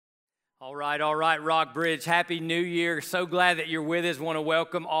All right, Rockbridge, Happy New Year. So glad that you're with us. Want to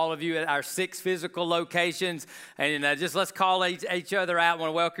welcome all of you at our 6 physical locations. And just let's call each other out. Want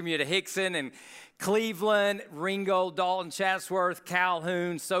to welcome you to Hickson and Cleveland, Ringgold, Dalton, Chatsworth,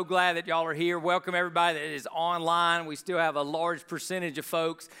 Calhoun. So glad that y'all are here. Welcome everybody that is online. We still have a large percentage of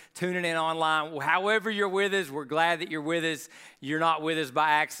folks tuning in online. However you're with us, we're glad that you're with us. You're not with us by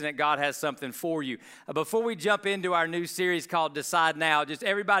accident. God has something for you. Before we jump into our new series called Decide Now, just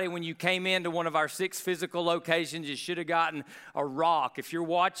everybody, when you came into one of our 6 physical locations, you should have gotten a rock. If you're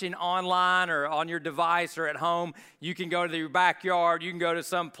watching online or on your device or at home, you can go to your backyard. You can go to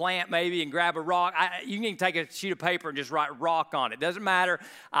some plant maybe and grab a rock. You can take a sheet of paper and just write rock on it. Doesn't matter.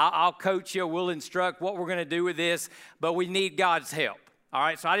 I'll coach you. We'll instruct what we're going to do with this, but we need God's help. All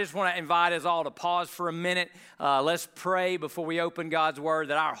right, so I just want to invite us all to pause for a minute. Let's pray before we open God's Word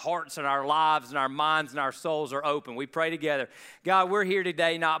that our hearts and our lives and our minds and our souls are open. We pray together. God, we're here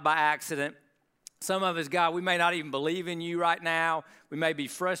today not by accident. Some of us, God, we may not even believe in you right now. We may be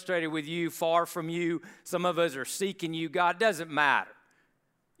frustrated with you, far from you. Some of us are seeking you. God, it doesn't matter.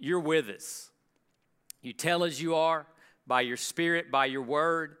 You're with us. You tell us you are by your Spirit, by your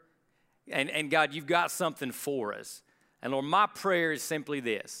Word. And God, you've got something for us. And Lord, my prayer is simply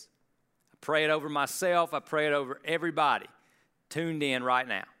this. I pray it over myself. I pray it over everybody tuned in right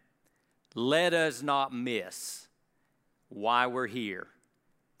now. Let us not miss why we're here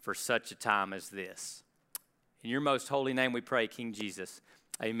for such a time as this. In your most holy name we pray, King Jesus.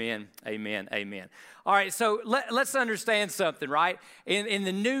 Amen, amen, amen. All right, so let's understand something, right? In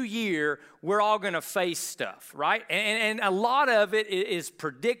the new year, we're all going to face stuff, right? And a lot of it is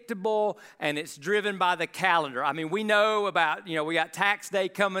predictable, and it's driven by the calendar. I mean, we know about, we got tax day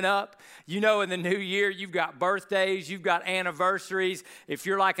coming up. In the new year, you've got birthdays, you've got anniversaries. If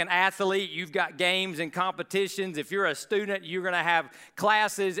you're like an athlete, you've got games and competitions. If you're a student, you're going to have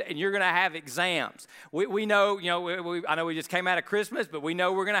classes, and you're going to have exams. We know, I know we just came out of Christmas, but we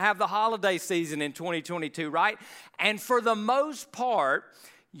know we're going to have the holiday season in 2022, right? And for the most part,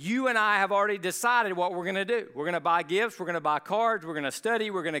 you and I have already decided what we're going to do. We're going to buy gifts, we're going to buy cards, we're going to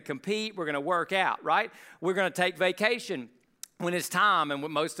study, we're going to compete, we're going to work out, right? We're going to take vacation when it's time. And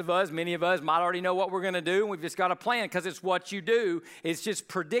most of us, many of us might already know what we're going to do. And we've just got a plan because it's what you do. It's just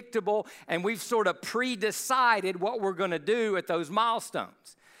predictable. And we've sort of pre-decided what we're going to do at those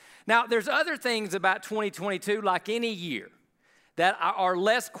milestones. Now, there's other things about 2022, like any year, that are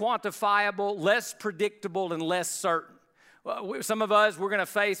less quantifiable, less predictable, and less certain. Some of us, we're going to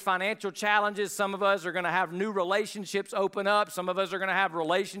face financial challenges. Some of us are going to have new relationships open up. Some of us are going to have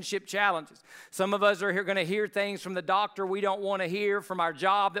relationship challenges. Some of us are going to hear things from the doctor we don't want to hear, from our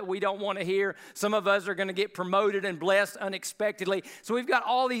job that we don't want to hear. Some of us are going to get promoted and blessed unexpectedly. So we've got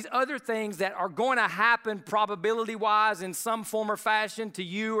all these other things that are going to happen probability-wise in some form or fashion to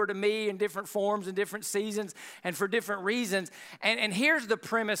you or to me in different forms and different seasons and for different reasons. And here's the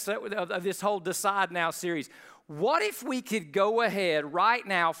premise of this whole Decide Now series. What if we could go ahead right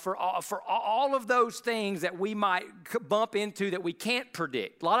now for all of those things that we might bump into that we can't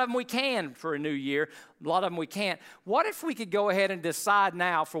predict? A lot of them we can for a new year. A lot of them we can't. What if we could go ahead and decide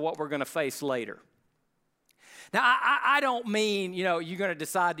now for what we're going to face later? Now, I don't mean, you're going to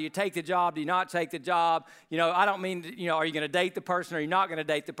decide, do you take the job, do you not take the job? I don't mean, are you going to date the person or are you not going to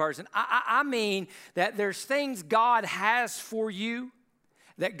date the person? I mean that there's things God has for you,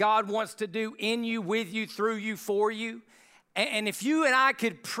 that God wants to do in you, with you, through you, for you. And if you and I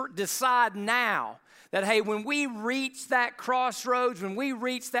could decide now that, hey, when we reach that crossroads, when we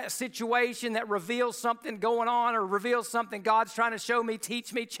reach that situation that reveals something going on or reveals something God's trying to show me,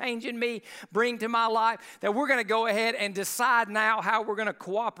 teach me, change in me, bring to my life, that we're going to go ahead and decide now how we're going to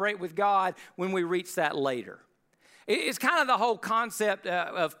cooperate with God when we reach that later. It's kind of the whole concept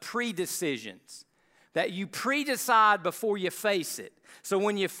of pre-decisions, that you pre-decide before you face it. So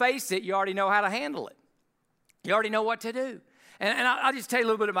when you face it, you already know how to handle it. You already know what to do. And I'll just tell you a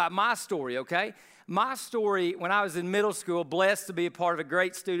little bit about my story, okay? My story, when I was in middle school, blessed to be a part of a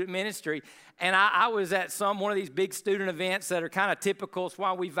great student ministry, and I was at one of these big student events that are kind of typical. It's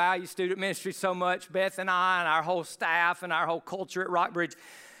why we value student ministry so much, Beth and I and our whole staff and our whole culture at Rockbridge.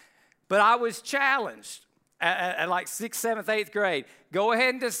 But I was challenged at like 6th, 7th, 8th grade. Go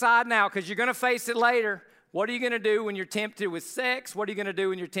ahead and decide now because you're going to face it later. What are you going to do when you're tempted with sex? What are you going to do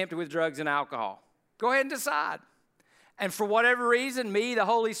when you're tempted with drugs and alcohol? Go ahead and decide. And for whatever reason, me, the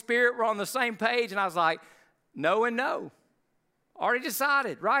Holy Spirit, were on the same page, and I was like, no and no. Already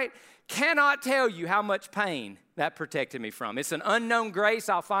decided, right? Cannot tell you how much pain that protected me from. It's an unknown grace.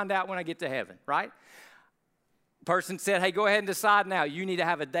 I'll find out when I get to heaven, right? Person said, hey, go ahead and decide now. You need to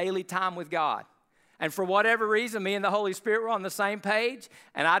have a daily time with God. And for whatever reason, me and the Holy Spirit were on the same page.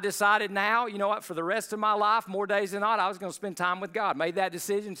 And I decided now, you know what, for the rest of my life, more days than not, I was going to spend time with God. Made that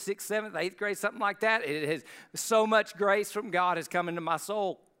decision, 6th, 7th, 8th grade, something like that. It has so much grace from God has come into my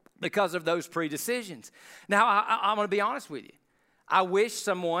soul because of those pre-decisions. Now, I'm going to be honest with you. I wish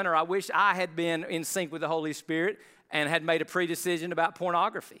I had been in sync with the Holy Spirit and had made a pre-decision about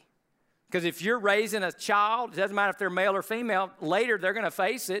pornography. Because if you're raising a child, it doesn't matter if they're male or female, later they're going to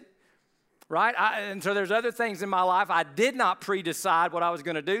face it. Right? And so there's other things in my life I did not pre-decide what I was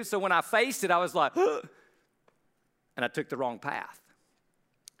going to do. So when I faced it, I was like, and I took the wrong path.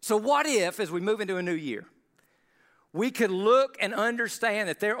 So what if, as we move into a new year, we could look and understand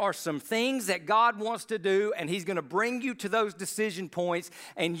that there are some things that God wants to do, and He's going to bring you to those decision points,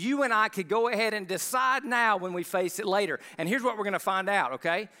 and you and I could go ahead and decide now when we face it later. And here's what we're going to find out,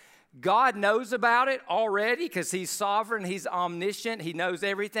 okay? God knows about it already because He's sovereign, He's omniscient, He knows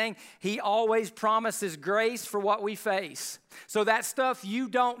everything. He always promises grace for what we face. So that stuff you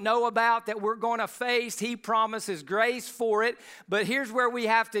don't know about that we're going to face, He promises grace for it. But here's where we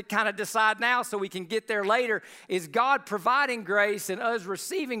have to kind of decide now so we can get there later. Is God providing grace and us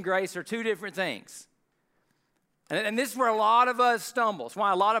receiving grace are two different things. And this is where a lot of us stumble. It's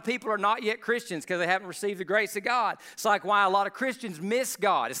why a lot of people are not yet Christians, because they haven't received the grace of God. It's like why a lot of Christians miss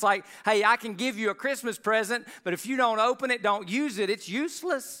God. It's like, hey, I can give you a Christmas present, but if you don't open it, don't use it, it's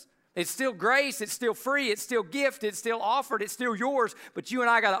useless. It's still grace, it's still free, it's still gift, it's still offered, it's still yours, but you and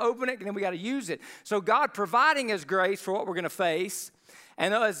I got to open it, and then we got to use it. So God providing us grace for what we're going to face,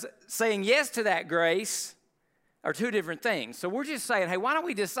 and us saying yes to that grace are two different things. So we're just saying, hey, why don't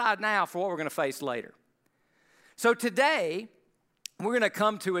we decide now for what we're going to face later? So today, we're going to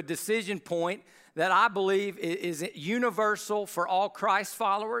come to a decision point that I believe is universal for all Christ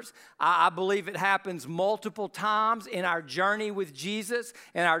followers. I believe it happens multiple times in our journey with Jesus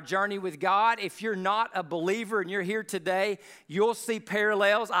and our journey with God. If you're not a believer and you're here today, you'll see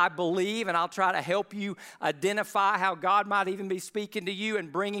parallels, I believe, and I'll try to help you identify how God might even be speaking to you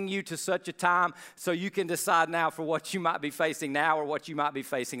and bringing you to such a time so you can decide now for what you might be facing now or what you might be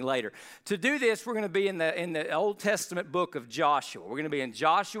facing later. To do this, we're going to be in the Old Testament book of Joshua. We're going to be in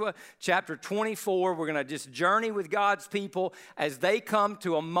Joshua chapter 24. We're going to just journey with God's people as they come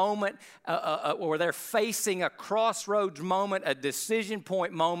to a moment where they're facing a crossroads moment, a decision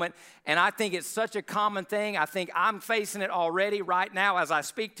point moment. And I think it's such a common thing. I think I'm facing it already right now as I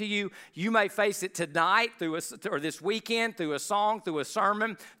speak to you. You may face it tonight or this weekend through a song, through a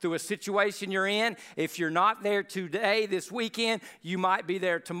sermon, through a situation you're in. If you're not there today, this weekend, you might be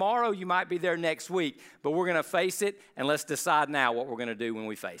there tomorrow. You might be there next week. But we're going to face it, and let's decide now what we're going to do when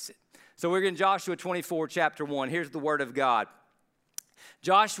we face it. So we're in Joshua 24, chapter 1. Here's the word of God.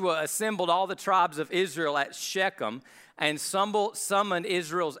 Joshua assembled all the tribes of Israel at Shechem and summoned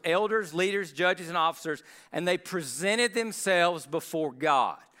Israel's elders, leaders, judges, and officers, and they presented themselves before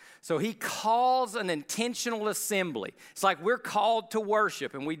God. So he calls an intentional assembly. It's like we're called to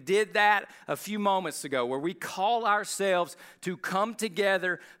worship, and we did that a few moments ago, where we call ourselves to come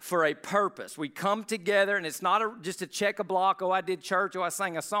together for a purpose. We come together, and it's not just to check a block, oh, I did church, oh, I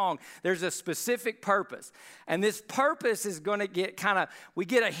sang a song. There's a specific purpose. And this purpose is going to get we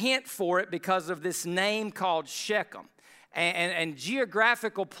get a hint for it because of this name called Shechem. And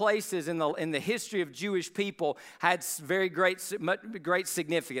geographical places in the history of Jewish people had very great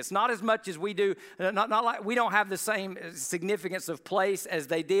significance. Not as much as we do, not like we don't have the same significance of place as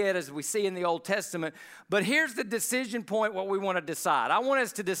they did, as we see in the Old Testament. But here's the decision point, what we want to decide. I want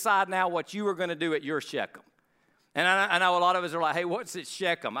us to decide now what you are going to do at your Shechem. And I know a lot of us are like, hey, what's at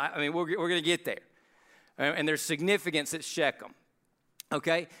Shechem? I mean, we're going to get there. And there's significance at Shechem.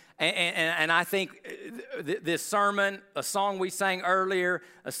 Okay? And I think this sermon, a song we sang earlier,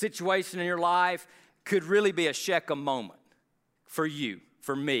 a situation in your life could really be a Shechem moment for you,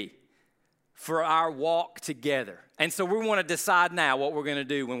 for me, for our walk together. And so we want to decide now what we're going to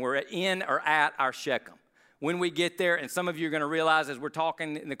do when we're in or at our Shechem. When we get there, and some of you are going to realize as we're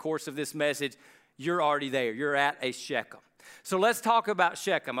talking in the course of this message, you're already there. You're at a Shechem. So let's talk about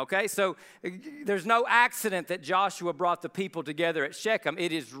Shechem, okay? So there's no accident that Joshua brought the people together at Shechem.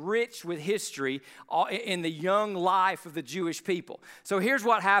 It is rich with history in the young life of the Jewish people. So here's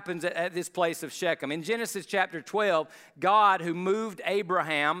what happens at this place of Shechem. In Genesis chapter 12, God, who moved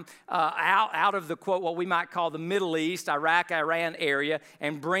Abraham out of the, quote, what we might call the Middle East, Iraq, Iran area,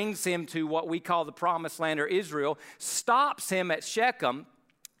 and brings him to what we call the Promised Land or Israel, stops him at Shechem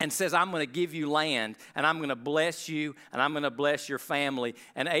and says, I'm going to give you land, and I'm going to bless you, and I'm going to bless your family.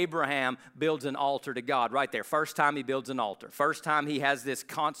 And Abraham builds an altar to God right there. First time he builds an altar. First time he has this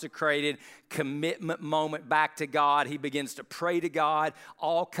consecrated commitment moment back to God. He begins to pray to God,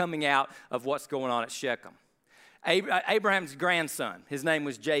 all coming out of what's going on at Shechem. Abraham's grandson, his name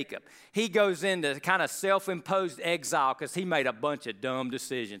was Jacob. He goes into kind of self-imposed exile because he made a bunch of dumb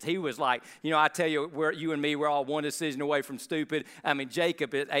decisions. He was like, I tell you, you and me, we're all one decision away from stupid. I mean,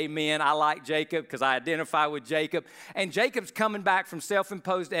 Jacob, amen. I like Jacob because I identify with Jacob. And Jacob's coming back from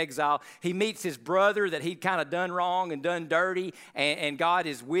self-imposed exile. He meets his brother that he'd kind of done wrong and done dirty, and God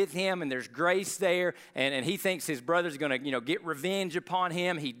is with him, and there's grace there. And he thinks his brother's going to, get revenge upon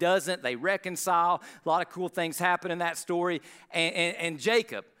him. He doesn't. They reconcile. A lot of cool things happen in that story. And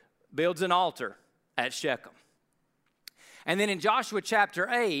Jacob builds an altar at Shechem. And then in Joshua chapter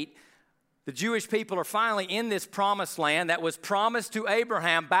 8, the Jewish people are finally in this promised land that was promised to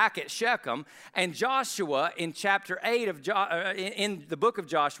Abraham back at Shechem. And Joshua in chapter 8 in the book of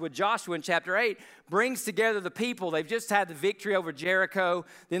Joshua in chapter 8 brings together the people. They've just had the victory over Jericho.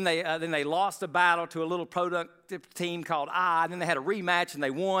 Then they lost a battle to a little productive team called Ai. And then they had a rematch and they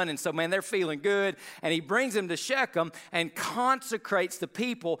won. And so, man, they're feeling good. And he brings them to Shechem and consecrates the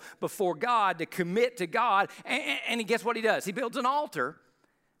people before God to commit to God. And guess what he does? He builds an altar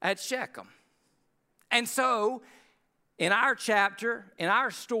at Shechem. And so, in our chapter, in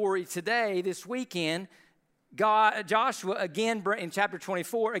our story today, this weekend, Joshua again, in chapter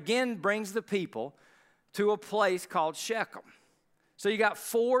 24, again brings the people to a place called Shechem. So you got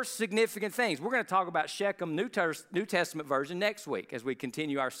 4 significant things. We're going to talk about Shechem New Testament version next week as we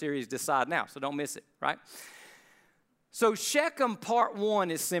continue our series, Decide Now. So don't miss it, right? So Shechem part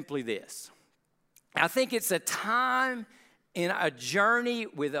 1 is simply this. I think it's a time in a journey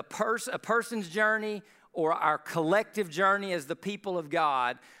with a person's journey or our collective journey as the people of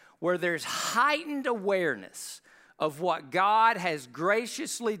God, where there's heightened awareness of what God has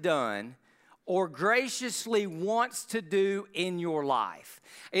graciously done or graciously wants to do in your life.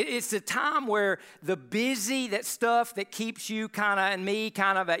 It's a time where the busy, that stuff that keeps you and me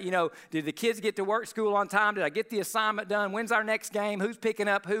at, did the kids get to work, school on time? Did I get the assignment done? When's our next game? Who's picking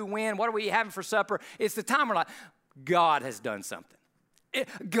up who, when? What are we having for supper? It's the time where God has done something.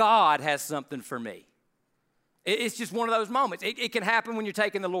 God has something for me. It's just one of those moments. It can happen when you're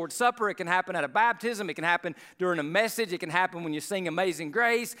taking the Lord's Supper. It can happen at a baptism. It can happen during a message. It can happen when you sing Amazing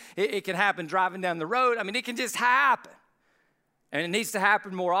Grace. It can happen driving down the road. I mean, it can just happen. And it needs to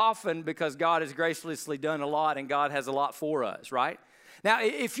happen more often because God has graciously done a lot and God has a lot for us, right? Now,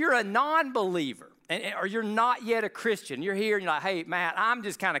 if you're a non-believer, or you're not yet a Christian, you're here and you're like, hey, Matt, I'm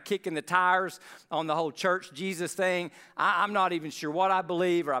just kind of kicking the tires on the whole church Jesus thing. I'm not even sure what I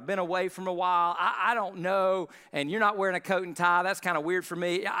believe, or I've been away from a while. I don't know, and you're not wearing a coat and tie. That's kind of weird for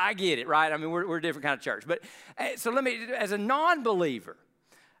me. I get it, right? I mean, we're a different kind of church. But so as a non-believer,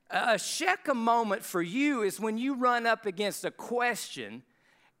 a Shechem moment for you is when you run up against a question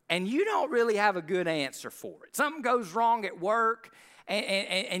and you don't really have a good answer for it. Something goes wrong at work,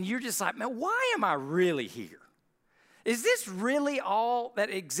 and you're just like, man, why am I really here? Is this really all that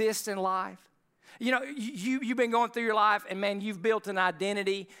exists in life? You've been going through your life, and man, you've built an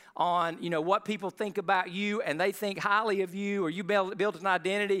identity on, what people think about you, and they think highly of you, or you built an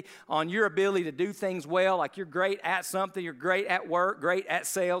identity on your ability to do things well, like you're great at something, you're great at work, great at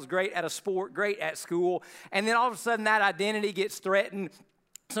sales, great at a sport, great at school, and then all of a sudden that identity gets threatened.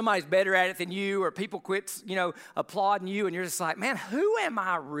 Somebody's better at it than you, or people quit, applauding you, and you're just like, man, who am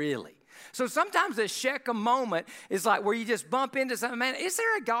I really? So sometimes the Shechem moment is like where you just bump into something, man, is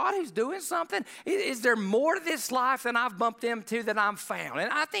there a God who's doing something? Is there more to this life than I've bumped into that I'm found?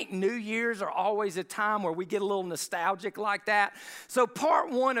 And I think New Year's are always a time where we get a little nostalgic like that. So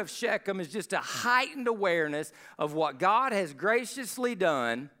part 1 of Shechem is just a heightened awareness of what God has graciously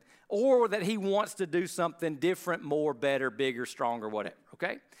done, or that he wants to do something different, more, better, bigger, stronger, whatever,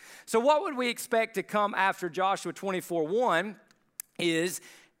 okay? So what would we expect to come after Joshua 24:1 is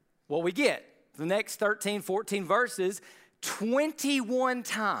what we get. The next 13, 14 verses, 21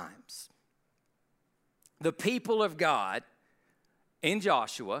 times the people of God in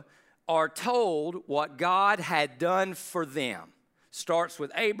Joshua are told what God had done for them. Starts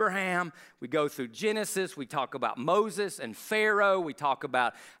with Abraham. We go through Genesis. We talk about Moses and Pharaoh. We talk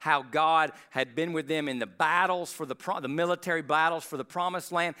about how God had been with them in the battles for the military battles for the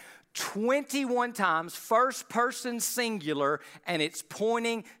promised land. 21 times, first person singular, and it's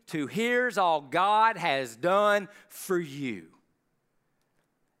pointing to here's all God has done for you.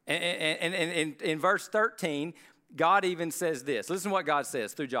 And in verse 13, God even says this. Listen to what God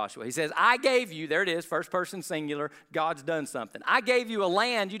says through Joshua. He says, I gave you, there it is, first person singular, God's done something. I gave you a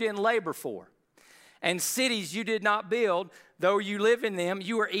land you didn't labor for, and cities you did not build, though you live in them.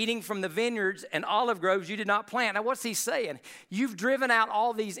 You are eating from the vineyards and olive groves you did not plant. Now, what's he saying? You've driven out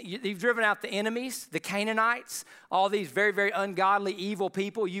you've driven out the enemies, the Canaanites, all these very, very ungodly, evil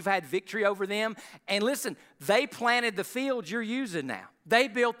people. You've had victory over them. And listen, they planted the fields you're using now. They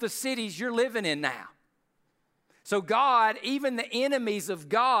built the cities you're living in now. So God, even the enemies of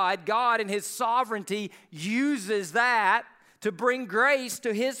God, God in his sovereignty uses that to bring grace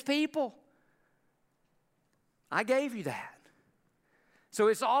to his people. I gave you that. So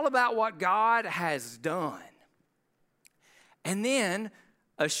it's all about what God has done. And then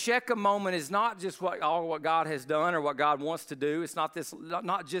a Shechem moment is not just all what God has done or what God wants to do. It's not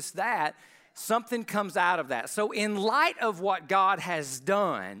just that. Something comes out of that. So in light of what God has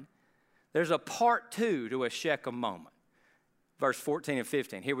done, there's a part 2 to a Shechem moment. Verse 14 and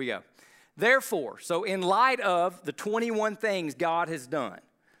 15. Here we go. Therefore, so in light of the 21 things God has done,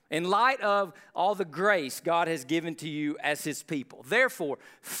 in light of all the grace God has given to you as his people, therefore,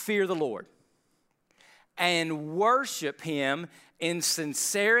 fear the Lord and worship him in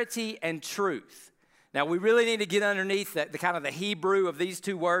sincerity and truth. Now, we really need to get underneath the kind of the Hebrew of these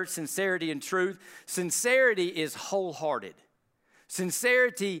two words, sincerity and truth. Sincerity is wholehearted.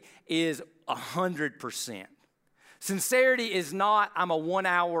 Sincerity is 100%. Sincerity is not, I'm a 1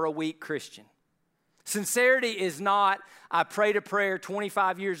 hour a week Christian. Sincerity is not, I prayed a prayer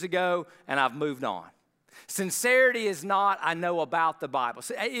 25 years ago and I've moved on. Sincerity is not, I know about the Bible.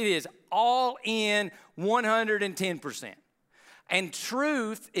 It is all in 110%. And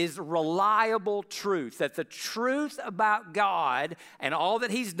truth is reliable truth, that the truth about God and all that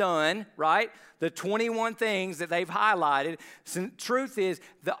he's done, right? The 21 things that they've highlighted, truth is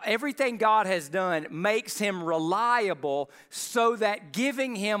everything God has done makes him reliable so that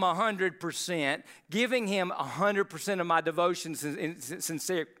giving him 100%, giving him 100% of my devotion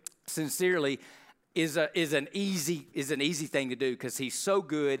sincerely is an easy thing to do because he's so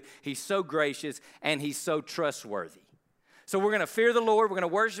good, he's so gracious, and he's so trustworthy. So we're going to fear the Lord, we're going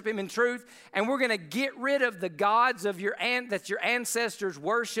to worship him in truth, and we're going to get rid of the gods of that your ancestors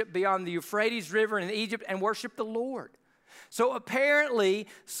worshiped beyond the Euphrates River in Egypt and worship the Lord. So apparently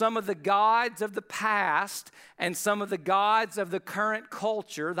some of the gods of the past and some of the gods of the current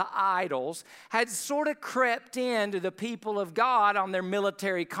culture, the idols, had sort of crept into the people of God on their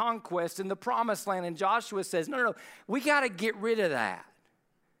military conquest in the Promised Land. And Joshua says, no, we got to get rid of that.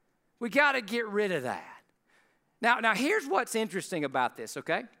 We got to get rid of that. Now, here's what's interesting about this,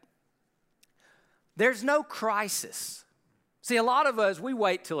 okay? There's no crisis. See, a lot of us, we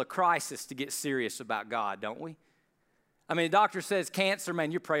wait till a crisis to get serious about God, don't we? I mean, the doctor says cancer,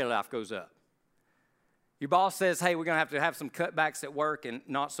 man, your prayer life goes up. Your boss says, hey, we're going to have some cutbacks at work and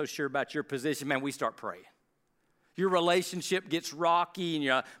not so sure about your position, man, we start praying. Your relationship gets rocky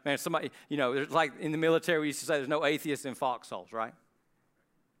and, man, somebody, there's like in the military, we used to say there's no atheists in foxholes, right?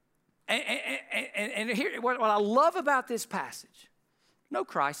 And here, what I love about this passage, no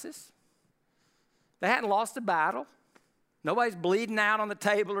crisis. They hadn't lost a battle. Nobody's bleeding out on the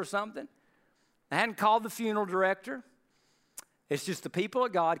table or something. They hadn't called the funeral director. It's just the people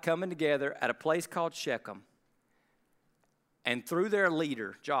of God coming together at a place called Shechem. And through their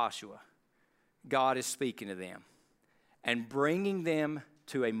leader, Joshua, God is speaking to them and bringing them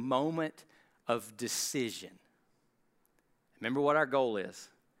to a moment of decision. Remember what our goal is.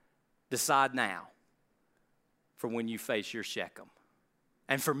 Decide now for when you face your Shechem.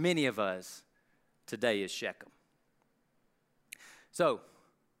 And for many of us, today is Shechem. So,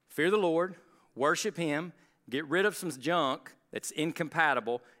 fear the Lord, worship him, get rid of some junk that's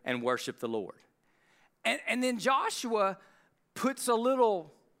incompatible, and worship the Lord. And then Joshua gets a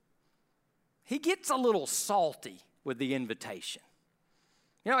little salty with the invitation.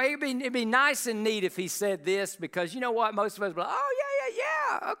 It'd be nice and neat if he said this because you know what? Most of us would be like, oh, yeah.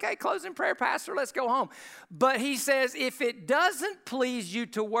 Okay, closing prayer, Pastor, let's go home. But he says, if it doesn't please you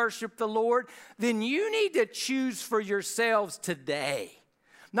to worship the Lord, then you need to choose for yourselves today.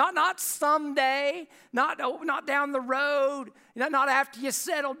 Not someday, not down the road, not after you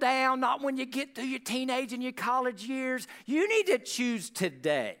settle down, not when you get through your teenage and your college years. You need to choose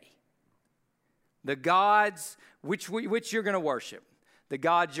today the gods which you're going to worship. The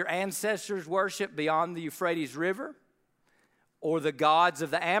gods your ancestors worshiped beyond the Euphrates River, or the gods of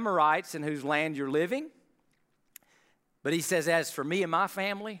the Amorites in whose land you're living. But he says, as for me and my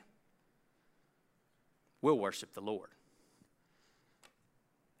family, we'll worship the Lord.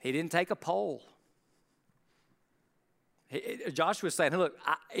 He didn't take a poll. Joshua's saying, look,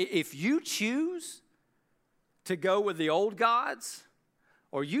 if you choose to go with the old gods,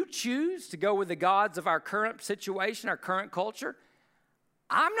 or you choose to go with the gods of our current situation, our current culture,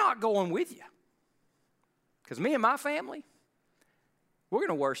 I'm not going with you. Because me and my family, we're going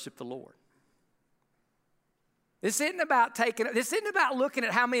to worship the Lord. This isn't about looking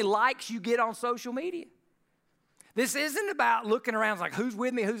at how many likes you get on social media. This isn't about looking around like who's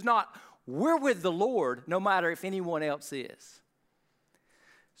with me, who's not. We're with the Lord no matter if anyone else is.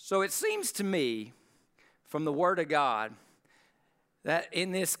 So it seems to me from the Word of God that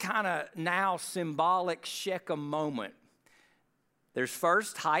in this kind of now symbolic Shechem moment, there's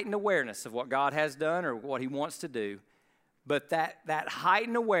first heightened awareness of what God has done or what he wants to do, but that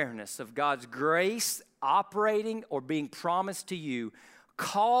heightened awareness of God's grace operating or being promised to you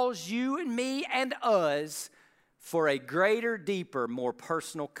calls you and me and us for a greater, deeper, more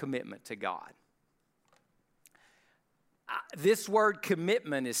personal commitment to God. This word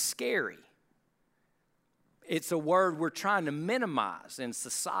commitment is scary. It's a word we're trying to minimize in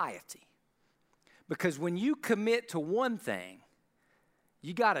society. Because when you commit to one thing,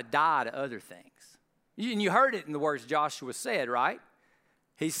 you got to die to other things. And you heard it in the words Joshua said, right?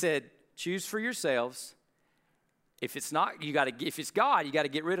 He said, choose for yourselves. If it's not, if it's God, you got to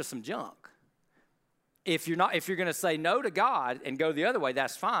get rid of some junk. If you're going to say no to God and go the other way,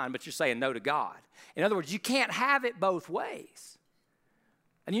 that's fine, but you're saying no to God. In other words, you can't have it both ways.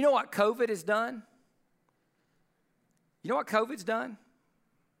 And you know what COVID has done? You know what COVID's done?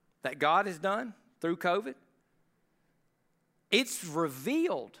 That God has done through COVID? It's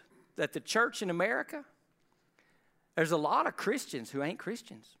revealed that the church in America, there's a lot of Christians who ain't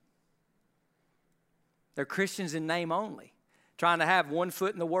Christians. They're Christians in name only, trying to have one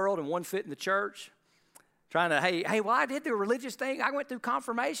foot in the world and one foot in the church. Trying to, hey, well, I did the religious thing. I went through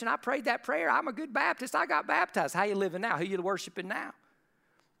confirmation. I prayed that prayer. I'm a good Baptist. I got baptized. How you living now? Who you worshiping now?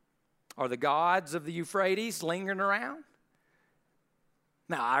 Are the gods of the Euphrates lingering around?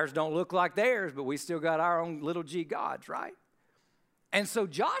 Now, ours don't look like theirs, but we still got our own little g gods, right? And so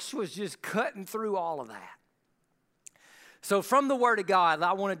Joshua's just cutting through all of that. So from the Word of God,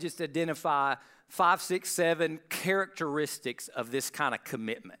 I want to just identify 5, 6, 7 characteristics of this kind of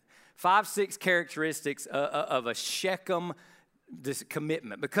commitment. 5, 6 characteristics of a Shechem this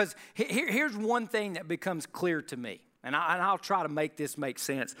commitment. Because here's one thing that becomes clear to me, and I'll try to make this make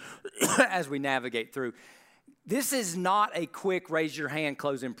sense as we navigate through. This is not a quick raise your hand,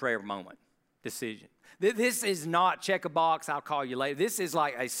 close in prayer moment decision. This is not check a box, I'll call you later. This is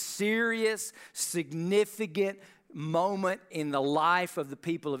like a serious, significant moment in the life of the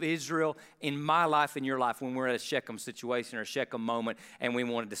people of Israel, in my life, in your life, when we're at a Shechem situation or a Shechem moment and we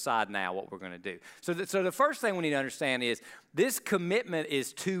want to decide now what we're going to do. So the first thing we need to understand is this commitment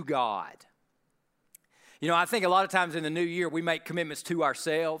is to God. You know, I think a lot of times in the new year, we make commitments to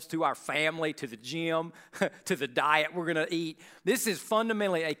ourselves, to our family, to the gym, to the diet we're going to eat. This is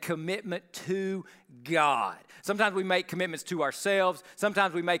fundamentally a commitment to God. Sometimes we make commitments to ourselves.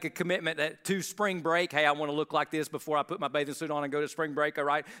 Sometimes we make a commitment to spring break. Hey, I want to look like this before I put my bathing suit on and go to spring break, all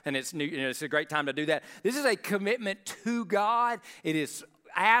right? And it's a great time to do that. This is a commitment to God. It is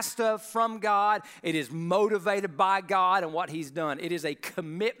asked of from God. It is motivated by God and what He's done. It is a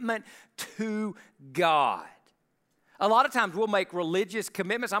commitment to God. A lot of times we'll make religious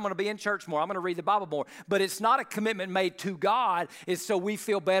commitments. I'm going to be in church more. I'm going to read the Bible more. But it's not a commitment made to God. It's so we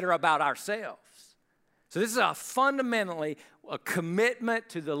feel better about ourselves. So this is fundamentally a commitment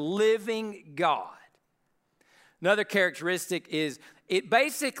to the living God. Another characteristic is it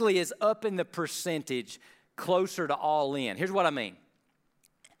basically is up in the percentage closer to all in. Here's what I mean.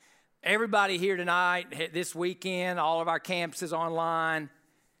 Everybody here tonight, this weekend, all of our campuses online,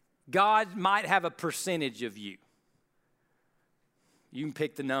 God might have a percentage of you. You can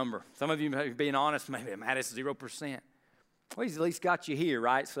pick the number. Some of you, being honest, maybe, man, it's 0%. Well, He's at least got you here,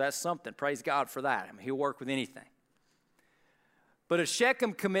 right? So that's something. Praise God for that. I mean, He'll work with anything. But a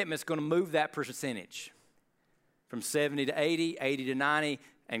Shechem commitment is going to move that percentage from 70 to 80, 80 to 90,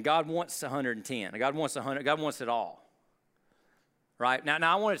 and God wants 110. God wants 100. God wants it all. Right? Now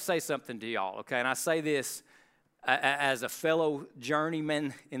I want to say something to y'all, okay? And I say this as a fellow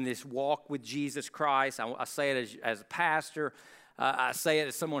journeyman in this walk with Jesus Christ. I say it as a pastor. I say it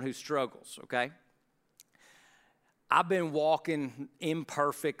as someone who struggles, okay? I've been walking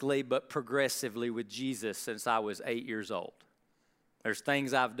imperfectly but progressively with Jesus since I was 8 years old. There's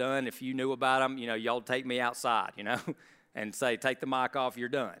things I've done. If you knew about them, y'all take me outside, and say, take the mic off, you're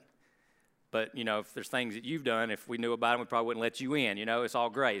done. But, if there's things that you've done, if we knew about them, we probably wouldn't let you in. It's all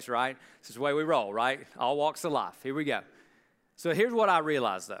grace, right? This is the way we roll, right? All walks of life. Here we go. So here's what I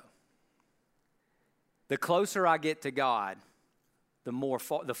realize, though. The closer I get to God,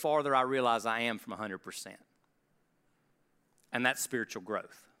 the farther I realize I am from 100%. And that's spiritual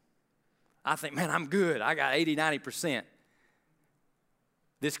growth. I think, man, I'm good. I got 80, 90%.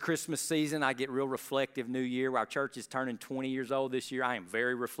 This Christmas season, I get real reflective. New Year, our church is turning 20 years old this year. I am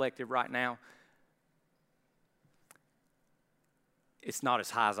very reflective right now. It's not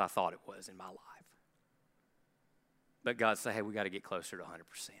as high as I thought it was in my life. But God said, hey, we got to get closer to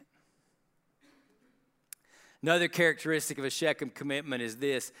 100%. Another characteristic of a Shechem commitment is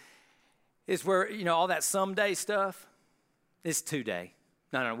this. It's where, all that someday stuff, it's today.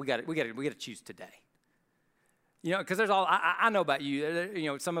 No, we got to choose today. Because there's all, I know about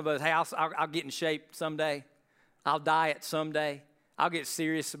you. Some of us, hey, I'll get in shape someday. I'll diet someday. I'll get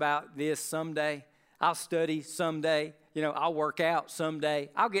serious about this someday. I'll study someday. I'll work out someday.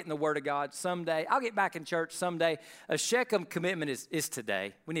 I'll get in the Word of God someday. I'll get back in church someday. A Shechem commitment is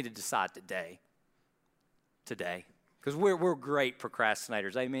today. We need to decide today. Today. Because we're great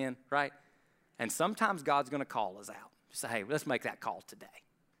procrastinators, amen, right? And sometimes God's going to call us out. Say, hey, let's make that call today.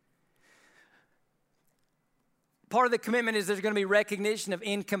 Part of the commitment is there's going to be recognition of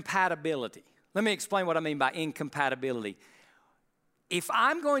incompatibility. Let me explain what I mean by incompatibility. If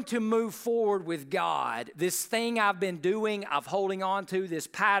I'm going to move forward with God, this thing I've been doing, I'm holding on to, this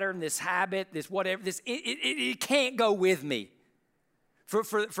pattern, this habit, this whatever, it can't go with me.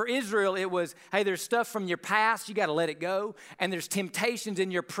 For Israel, it was, hey, there's stuff from your past, you got to let it go. And there's temptations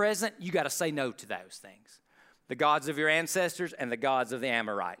in your present, you got to say no to those things. The gods of your ancestors and the gods of the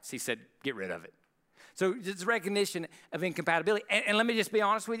Amorites. He said, get rid of it. So it's recognition of incompatibility. And let me just be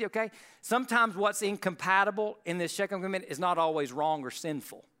honest with you, okay? Sometimes what's incompatible in this Shechem commitment is not always wrong or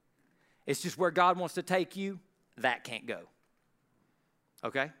sinful. It's just where God wants to take you, that can't go.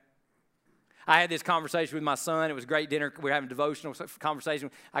 Okay? I had this conversation with my son. It was a great dinner. We were having a devotional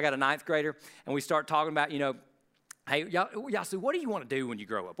conversation. I got a 9th grader, and we start talking about, hey, Yasu, what do you want to do when you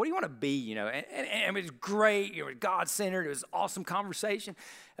grow up? What do you want to be, And it was great. It was God-centered. It was an awesome conversation.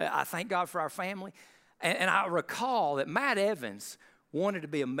 I thank God for our family. And I recall that Matt Evans wanted to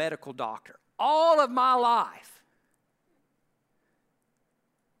be a medical doctor all of my life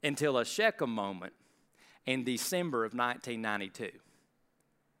until a Shechem moment in December of 1992.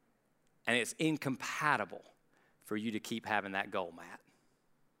 And it's incompatible for you to keep having that goal, Matt.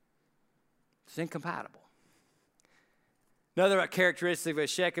 It's incompatible. Another characteristic of a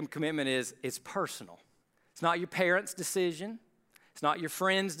Shechem commitment is it's personal. It's not your parents' decision. It's not your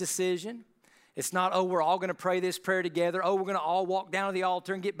friend's decision. It's not, oh, we're all going to pray this prayer together. Oh, we're going to all walk down to the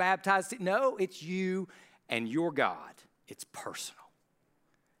altar and get baptized. No, it's you and your God. It's personal.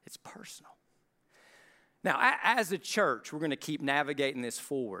 It's personal. Now, as a church, we're going to keep navigating this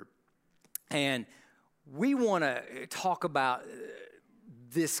forward. And we want to talk about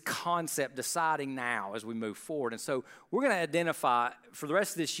this concept, deciding now as we move forward. And so we're going to identify, for the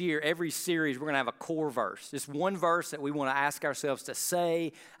rest of this year, every series, we're going to have a core verse. Just one verse that we want to ask ourselves to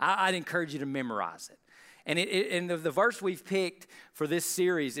say. I'd encourage you to memorize it. And the verse we've picked for this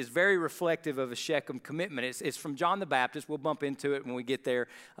series is very reflective of a Shechem commitment. It's from John the Baptist. We'll bump into it when we get there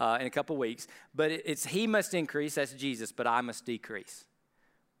in a couple weeks. But it's he must increase, that's Jesus, but I must decrease.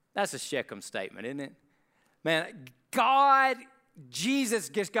 That's a Shechem statement, isn't it? Man, Jesus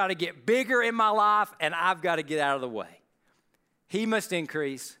just got to get bigger in my life, and I've got to get out of the way. He must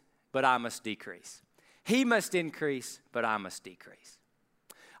increase, but I must decrease. He must increase, but I must decrease.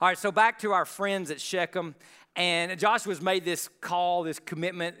 All right, so back to our friends at Shechem, and Joshua's made this call, this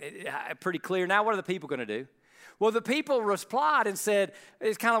commitment pretty clear. Now what are the people going to do? Well, the people replied and said,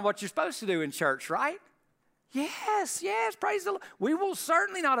 it's kind of what you're supposed to do in church, right? Yes, praise the Lord. We will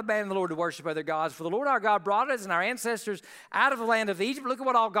certainly not abandon the Lord to worship other gods, for the Lord our God brought us and our ancestors out of the land of Egypt. Look at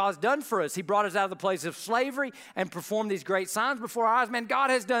what all God's done for us. He brought us out of the place of slavery and performed these great signs before our eyes. Man, God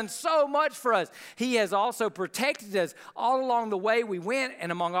has done so much for us. He has also protected us all along the way we went and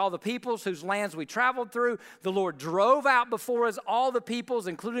among all the peoples whose lands we traveled through. The Lord drove out before us all the peoples,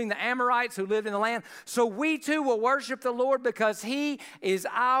 including the Amorites who lived in the land. So we too will worship the Lord because He is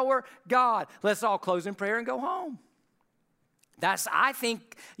our God. Let's all close in prayer and go home. I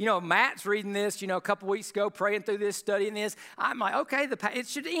think, Matt's reading this, a couple weeks ago, praying through this, studying this. I'm like, okay, it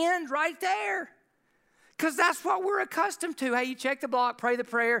should end right there. Because that's what we're accustomed to. Hey, you check the block, pray the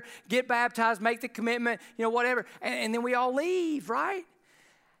prayer, get baptized, make the commitment, whatever. And then we all leave, right?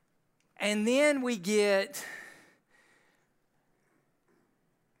 And then we get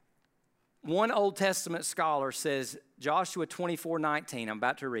one Old Testament scholar says, Joshua 24:19, I'm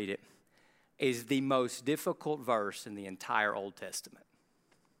about to read it, is the most difficult verse in the entire Old Testament.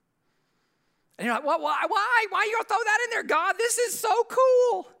 And you're like, why are you going to throw that in there, God? This is so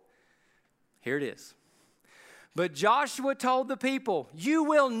cool. Here it is. But Joshua told the people, you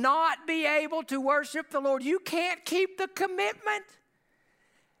will not be able to worship the Lord. You can't keep the commitment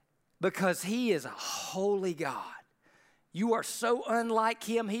because he is a holy God. You are so unlike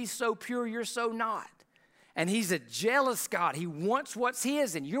him. He's so pure, you're so not. And he's a jealous God. He wants what's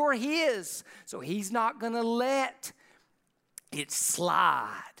his, and you're his. So he's not going to let it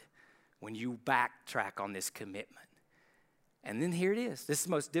slide when you backtrack on this commitment. And then here it is. This is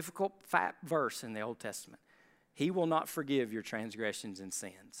the most difficult verse in the Old Testament. He will not forgive your transgressions and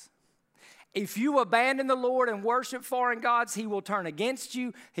sins. If you abandon the Lord and worship foreign gods, he will turn against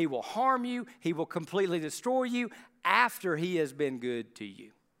you. He will harm you. He will completely destroy you after he has been good to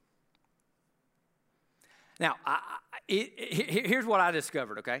you. Now, here's what I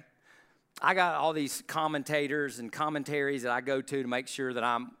discovered, okay? I got all these commentators and commentaries that I go to make sure that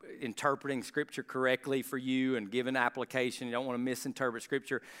I'm interpreting Scripture correctly for you and giving application. You don't want to misinterpret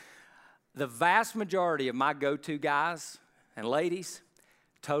Scripture. The vast majority of my go-to guys and ladies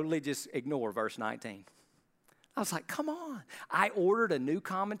totally just ignore verse 19. I was like, come on. I ordered a new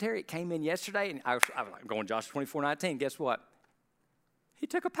commentary. It came in yesterday, and I was going Joshua 24:19. Guess what? He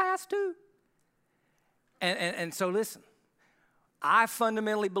took a pass too. And so listen, I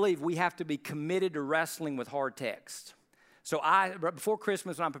fundamentally believe we have to be committed to wrestling with hard text. So before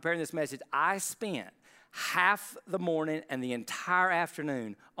Christmas, when I'm preparing this message, I spent half the morning and the entire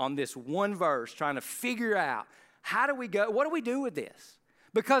afternoon on this one verse trying to figure out what do we do with this?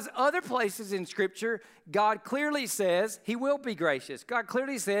 Because other places in Scripture, God clearly says he will be gracious. God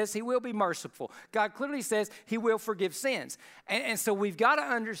clearly says he will be merciful. God clearly says he will forgive sins. And so we've got to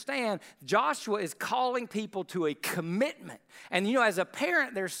understand Joshua is calling people to a commitment. And you know, as a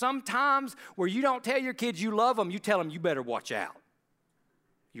parent, there's some times where you don't tell your kids you love them. You tell them you better watch out.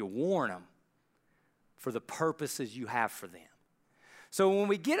 You warn them for the purposes you have for them. So when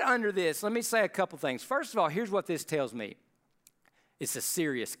we get under this, let me say a couple things. First of all, here's what this tells me. It's a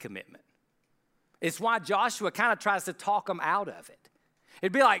serious commitment. It's why Joshua kind of tries to talk them out of it.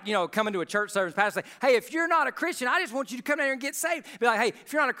 It'd be like, coming to a church service, pastor say, hey, if you're not a Christian, I just want you to come down here and get saved. Be like, hey,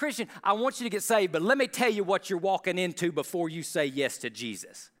 if you're not a Christian, I want you to get saved, but let me tell you what you're walking into before you say yes to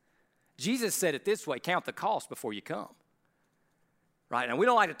Jesus. Jesus said it this way, count the cost before you come. Right, and we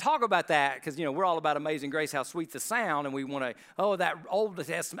don't like to talk about that because, we're all about amazing grace, how sweet the sound, and we want to,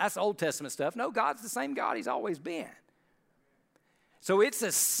 that's Old Testament stuff. No, God's the same God he's always been. So it's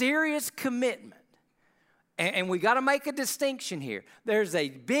a serious commitment. And we got to make a distinction here. There's a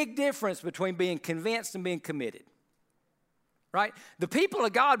big difference between being convinced and being committed. Right? The people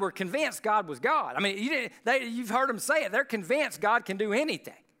of God were convinced God was God. I mean, you've heard them say it. They're convinced God can do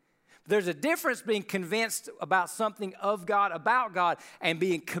anything. There's a difference being convinced about something of God, about God, and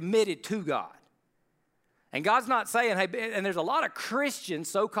being committed to God. And God's not saying, hey, and there's a lot of Christians,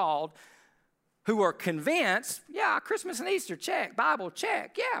 so-called, who are convinced, yeah, Christmas and Easter, check. Bible,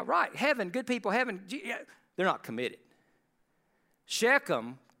 check. Yeah, right. Heaven, good people, heaven. Yeah. They're not committed.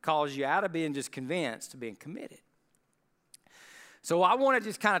 Shechem calls you out of being just convinced to being committed. So I want to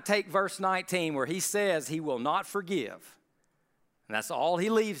just kind of take verse 19 where he says he will not forgive. And that's all he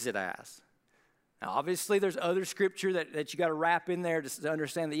leaves it as. Now, obviously, there's other scripture that you got to wrap in there to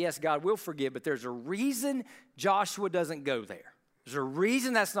understand that, yes, God will forgive, but there's a reason Joshua doesn't go there. There's a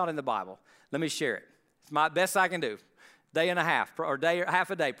reason that's not in the Bible. Let me share it. It's my best I can do. Day and a half, or half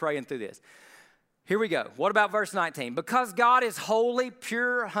a day praying through this. Here we go. What about verse 19? Because God is holy,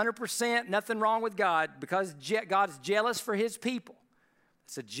 pure, 100%, nothing wrong with God, because God is jealous for his people.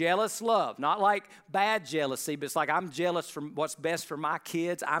 It's a jealous love, not like bad jealousy, but it's like I'm jealous for what's best for my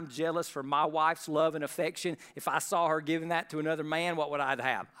kids. I'm jealous for my wife's love and affection. If I saw her giving that to another man, what would I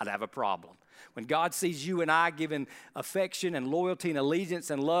have? I'd have a problem. When God sees you and I giving affection and loyalty and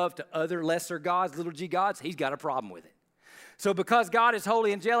allegiance and love to other lesser gods, little g gods, he's got a problem with it. So because God is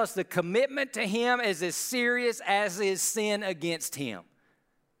holy and jealous, the commitment to him is as serious as is sin against him.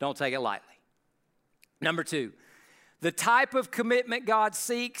 Don't take it lightly. Number two, the type of commitment God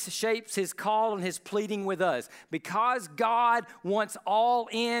seeks shapes his call and his pleading with us. Because God wants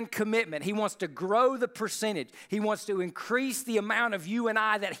all-in commitment. He wants to grow the percentage. He wants to increase the amount of you and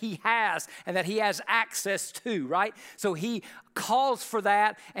I that he has and that he has access to, right? So he calls for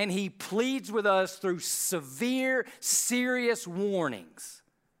that and he pleads with us through severe, serious warnings.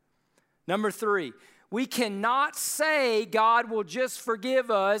 Number three, we cannot say God will just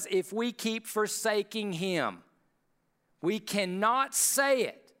forgive us if we keep forsaking him. We cannot say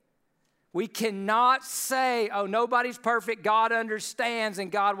it. We cannot say, oh, nobody's perfect, God understands,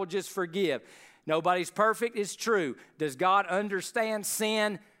 and God will just forgive. Nobody's perfect is true. Does God understand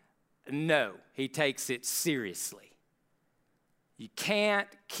sin? No, he takes it seriously. You can't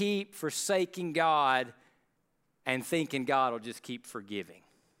keep forsaking God and thinking God will just keep forgiving.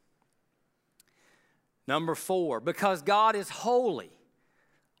 Number 4, because God is holy,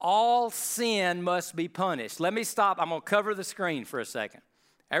 all sin must be punished. Let me stop. I'm going to cover the screen for a second.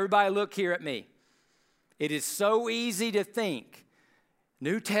 Everybody look here at me. It is so easy to think,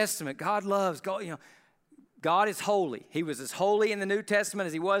 New Testament, God loves, God is holy. He was as holy in the New Testament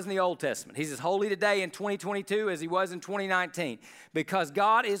as he was in the Old Testament. He's as holy today in 2022 as he was in 2019. Because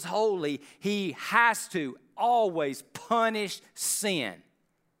God is holy, he has to always punish sin.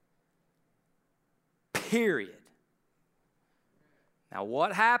 Period. Now,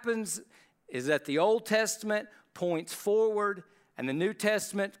 what happens is that the Old Testament points forward and the New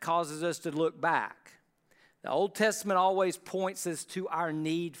Testament causes us to look back. The Old Testament always points us to our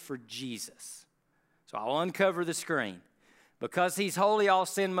need for Jesus. So I'll uncover the screen. Because he's holy, all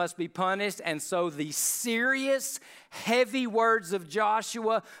sin must be punished. And so the serious, heavy words of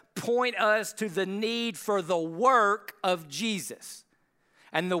Joshua point us to the need for the work of Jesus.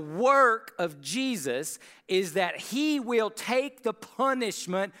 And the work of Jesus is that he will take the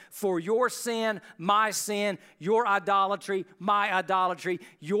punishment for your sin, your idolatry, my idolatry,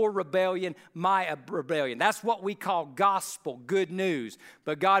 your rebellion, my rebellion. That's what we call gospel, good news.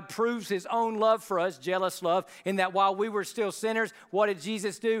 But God proves his own love for us, jealous love, in that while we were still sinners, what did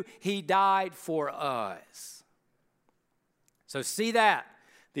Jesus do? He died for us. So see that.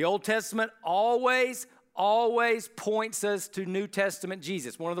 The Old Testament always points us to New Testament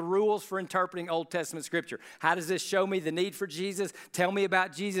Jesus. One of the rules for interpreting Old Testament Scripture. How does this show me the need for Jesus? Tell me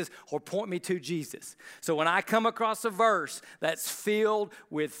about Jesus or point me to Jesus. So when I come across a verse that's filled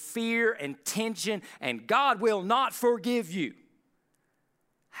with fear and tension and God will not forgive you,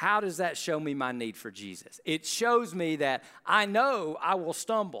 how does that show me my need for Jesus? It shows me that I know I will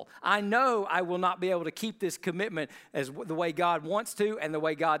stumble. I know I will not be able to keep this commitment as the way God wants to and the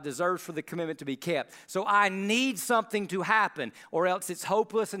way God deserves for the commitment to be kept. So I need something to happen or else it's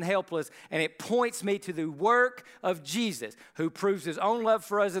hopeless and helpless, and it points me to the work of Jesus who proves his own love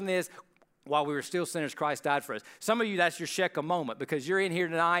for us in this. While we were still sinners, Christ died for us. Some of you, that's your Shechem moment because you're in here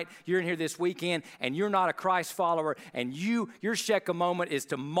tonight, you're in here this weekend, and you're not a Christ follower, and your Shechem moment is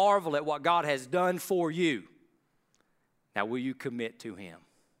to marvel at what God has done for you. Now, will you commit to him?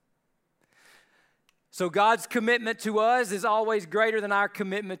 So God's commitment to us is always greater than our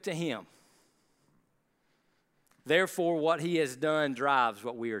commitment to him. Therefore, what he has done drives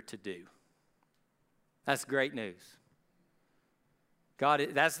what we are to do. That's great news. God,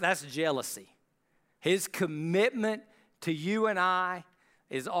 that's jealousy. His commitment to you and I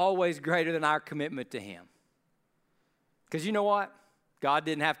is always greater than our commitment to him. Because you know what? God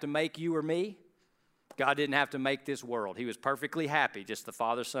didn't have to make you or me. God didn't have to make this world. He was perfectly happy, just the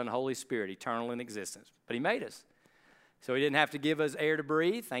Father, Son, Holy Spirit, eternal in existence. But he made us. So he didn't have to give us air to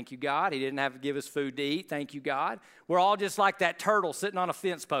breathe. Thank you, God. He didn't have to give us food to eat. Thank you, God. We're all just like that turtle sitting on a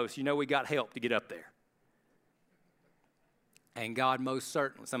fence post. You know we got help to get up there. And God most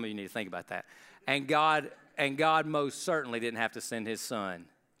certainly, some of you need to think about that. And God most certainly didn't have to send his son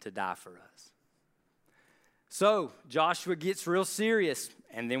to die for us. So Joshua gets real serious,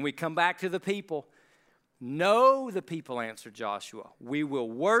 and then we come back to the people. No, the people answered Joshua, we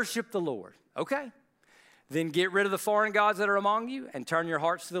will worship the Lord. Okay. Then get rid of the foreign gods that are among you and turn your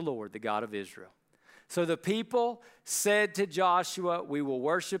hearts to the Lord, the God of Israel. So the people said to Joshua, we will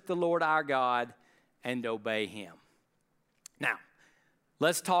worship the Lord our God and obey him. Now,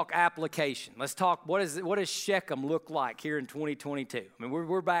 let's talk application. Let's talk, what does Shechem look like here in 2022? I mean,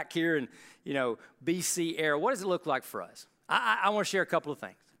 we're back here in, BC era. What does it look like for us? I want to share a couple of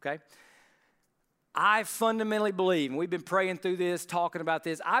things, okay? I fundamentally believe, and we've been praying through this, talking about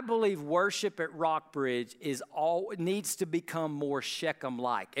this, I believe worship at Rockbridge needs to become more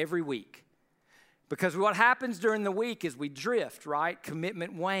Shechem-like every week. Because what happens during the week is we drift, right?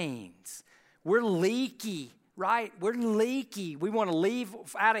 Commitment wanes. We're leaky. Right? We're leaky. We want to leave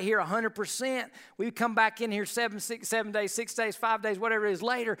out of here 100%. We come back in here 7 days, 6 days, 5 days, whatever it is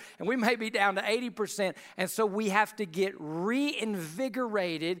later, and we may be down to 80%. And so we have to get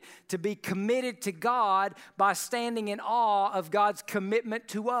reinvigorated to be committed to God by standing in awe of God's commitment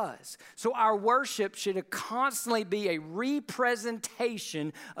to us. So our worship should constantly be a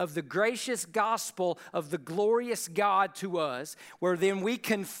representation of the gracious gospel of the glorious God to us, where then we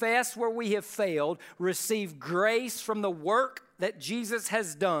confess where we have failed, receive grace from the work that Jesus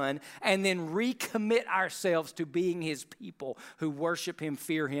has done, and then recommit ourselves to being his people who worship him,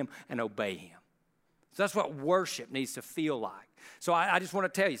 fear him, and obey him. So that's what worship needs to feel like. So I just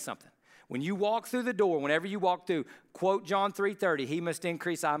want to tell you something. When you walk through the door, whenever you walk through, quote John 3:30, he must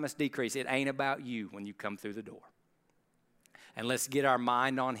increase, I must decrease. It ain't about you when you come through the door. And let's get our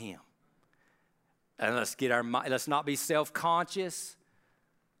mind on him. And let's not be self-conscious.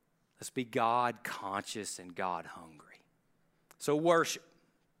 Let's be God-conscious and God-hungry. So worship.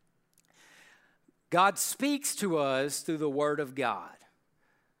 God speaks to us through the Word of God.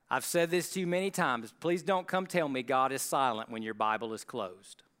 I've said this to you many times. Please don't come tell me God is silent when your Bible is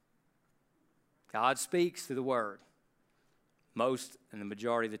closed. God speaks through the Word most and the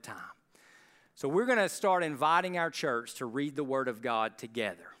majority of the time. So we're going to start inviting our church to read the Word of God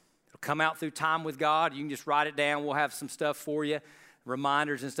together. It'll come out through time with God. You can just write it down. We'll have some stuff for you,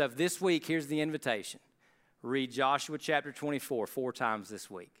 reminders and stuff. This week, here's the invitation. Read Joshua chapter 24 4 times this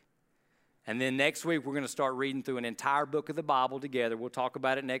week. And then next week, we're going to start reading through an entire book of the Bible together. We'll talk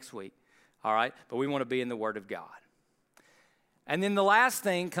about it next week, all right? But we want to be in the Word of God. And then the last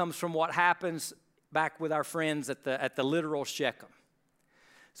thing comes from what happens back with our friends at the literal Shechem.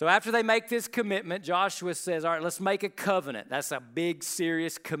 So after they make this commitment, Joshua says, all right, let's make a covenant. That's a big,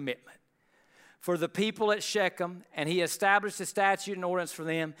 serious commitment for the people at Shechem. And he established a statute and ordinance for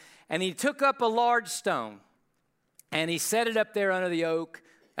them. And he took up a large stone, and he set it up there under the oak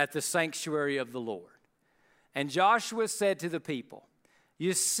at the sanctuary of the Lord. And Joshua said to the people,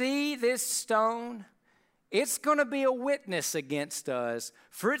 you see this stone? It's going to be a witness against us,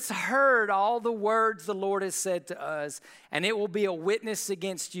 for it's heard all the words the Lord has said to us, and it will be a witness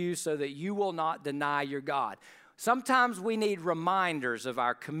against you so that you will not deny your God. Sometimes we need reminders of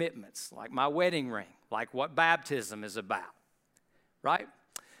our commitments, like my wedding ring, like what baptism is about, right?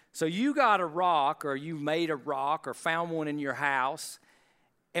 So you got a rock, or you made a rock, or found one in your house,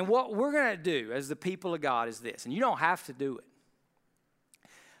 and what we're going to do as the people of God is this, and you don't have to do it.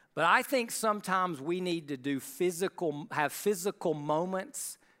 But I think sometimes we need to have physical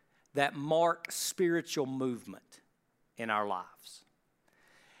moments that mark spiritual movement in our lives.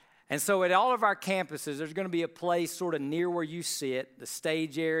 And so at all of our campuses, there's going to be a place sort of near where you sit, the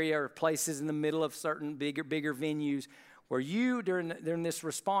stage area, or places in the middle of certain bigger venues, where you, during this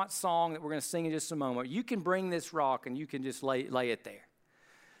response song that we're going to sing in just a moment, you can bring this rock and you can just lay it there.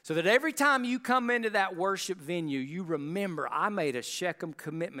 So that every time you come into that worship venue, you remember, I made a Shechem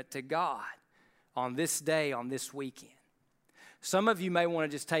commitment to God on this day, on this weekend. Some of you may want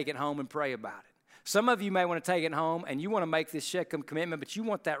to just take it home and pray about it. Some of you may want to take it home and you want to make this Shechem commitment, but you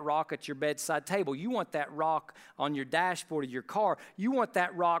want that rock at your bedside table. You want that rock on your dashboard of your car. You want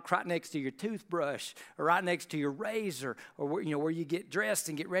that rock right next to your toothbrush, or right next to your razor, or where you get dressed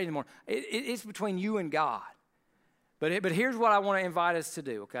and get ready in the morning. It's between you and God. But here's what I want to invite us to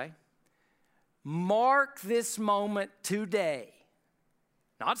do, okay? Mark this moment today,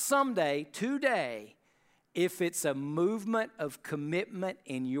 not someday, today, if it's a movement of commitment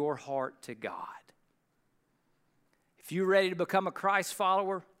in your heart to God. If you're ready to become a Christ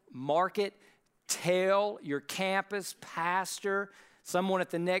follower, mark it. Tell your campus pastor, someone at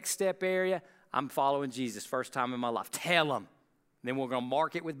the Next Step area, I'm following Jesus, first time in my life. Tell them. Then we're going to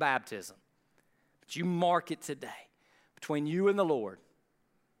mark it with baptism. But you mark it today. Between you and the Lord,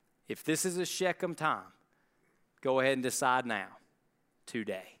 if this is a Shechem time, go ahead and decide now,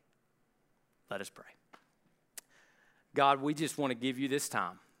 today. Let us pray. God, we just want to give you this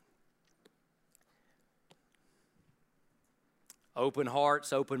time. Open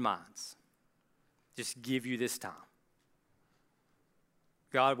hearts, open minds. Just give you this time.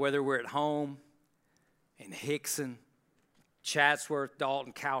 God, whether we're at home, in Hickson, Chatsworth,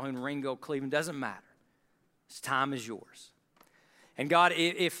 Dalton, Calhoun, Ringo, Cleveland, doesn't matter. This time is yours. And God,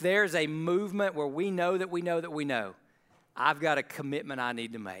 if there's a movement where we know, I've got a commitment I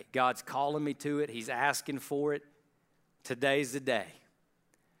need to make. God's calling me to it. He's asking for it. Today's the day.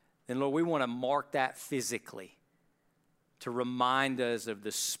 And Lord, we want to mark that physically to remind us of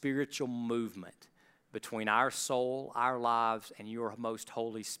the spiritual movement between our soul, our lives, and your most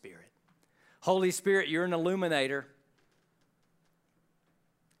Holy Spirit. Holy Spirit, you're an illuminator.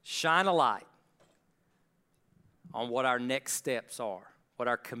 Shine a light on what our next steps are, what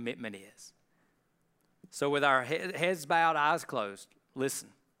our commitment is. So with our heads bowed, eyes closed, listen.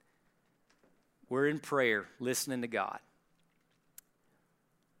 We're in prayer, listening to God.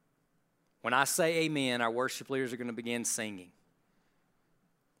 When I say amen, our worship leaders are going to begin singing.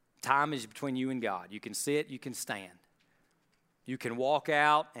 Time is between you and God. You can sit, you can stand. You can walk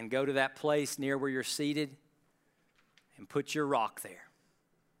out and go to that place near where you're seated and put your rock there.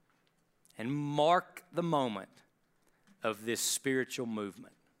 And mark the moment of this spiritual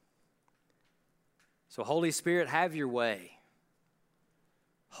movement. So Holy Spirit, have your way.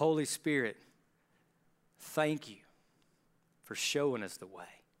 Holy Spirit, thank you for showing us the way.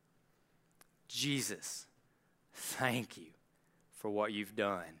 Jesus, thank you for what you've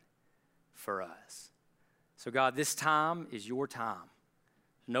done for us. So God, this time is your time.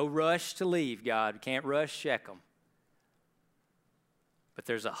 No rush to leave, God. Can't rush Shechem. But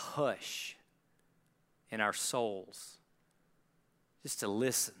there's a hush in our souls just to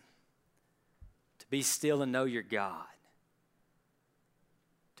listen, to be still and know you're God,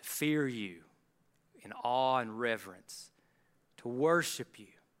 to fear you in awe and reverence, to worship you,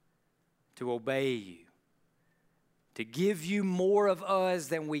 to obey you, to give you more of us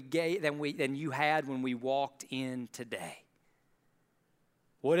than you had when we walked in today.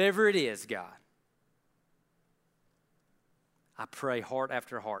 Whatever it is, God, I pray heart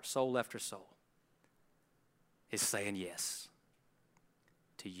after heart, soul after soul is saying yes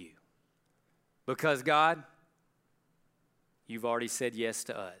to you. Because, God, you've already said yes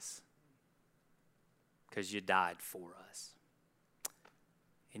to us because you died for us.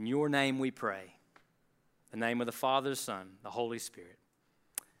 In your name we pray. In the name of the Father, the Son, the Holy Spirit.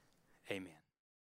 Amen.